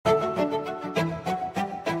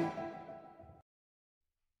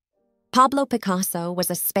Pablo Picasso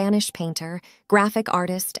was a Spanish painter, graphic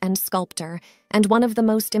artist, and sculptor, and one of the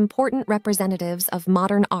most important representatives of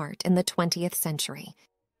modern art in the 20th century.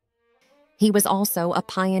 He was also a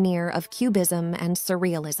pioneer of Cubism and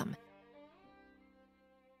Surrealism.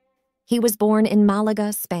 He was born in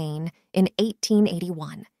Malaga, Spain, in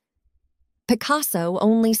 1881. Picasso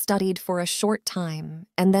only studied for a short time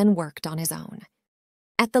and then worked on his own.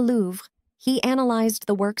 At the Louvre, he analyzed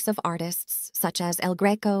the works of artists such as El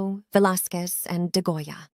Greco, Velázquez, and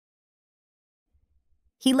Goya.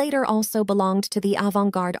 He later also belonged to the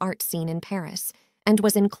avant-garde art scene in Paris and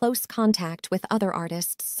was in close contact with other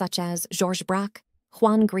artists such as Georges Braque,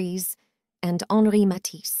 Juan Gris, and Henri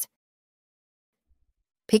Matisse.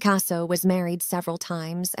 Picasso was married several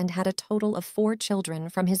times and had a total of 4 children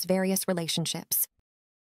from his various relationships.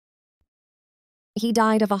 He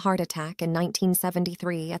died of a heart attack in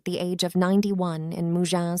 1973 at the age of 91 in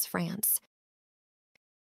Mougins, France.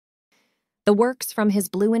 The works from his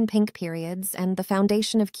blue and pink periods and the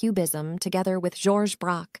foundation of Cubism, together with Georges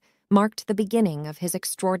Braque, marked the beginning of his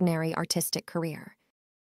extraordinary artistic career.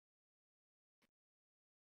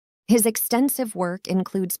 His extensive work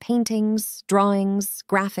includes paintings, drawings,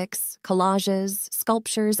 graphics, collages,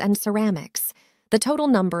 sculptures, and ceramics, the total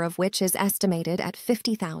number of which is estimated at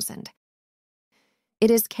 50,000. It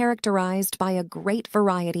is characterized by a great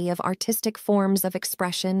variety of artistic forms of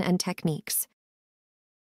expression and techniques.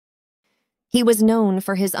 He was known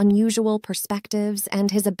for his unusual perspectives and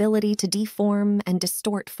his ability to deform and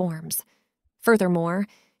distort forms. Furthermore,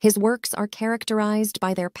 his works are characterized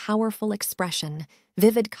by their powerful expression,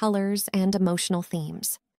 vivid colors, and emotional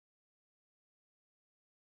themes.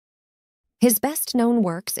 His best-known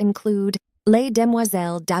works include Les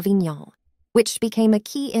Demoiselles d'Avignon, which became a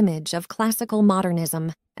key image of classical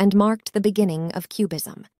modernism and marked the beginning of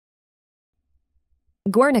Cubism.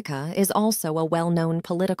 Guernica is also a well-known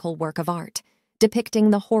political work of art, depicting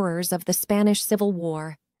the horrors of the Spanish Civil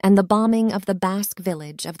War and the bombing of the Basque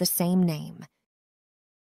village of the same name.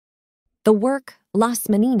 The work Las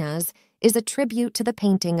Meninas is a tribute to the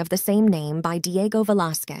painting of the same name by Diego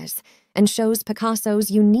Velázquez and shows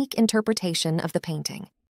Picasso's unique interpretation of the painting.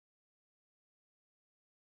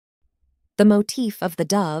 The motif of the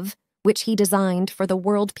dove, which he designed for the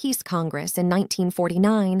World Peace Congress in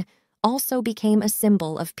 1949, also became a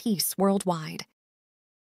symbol of peace worldwide.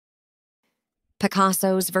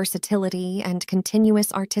 Picasso's versatility and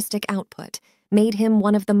continuous artistic output made him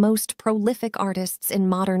one of the most prolific artists in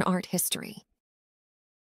modern art history.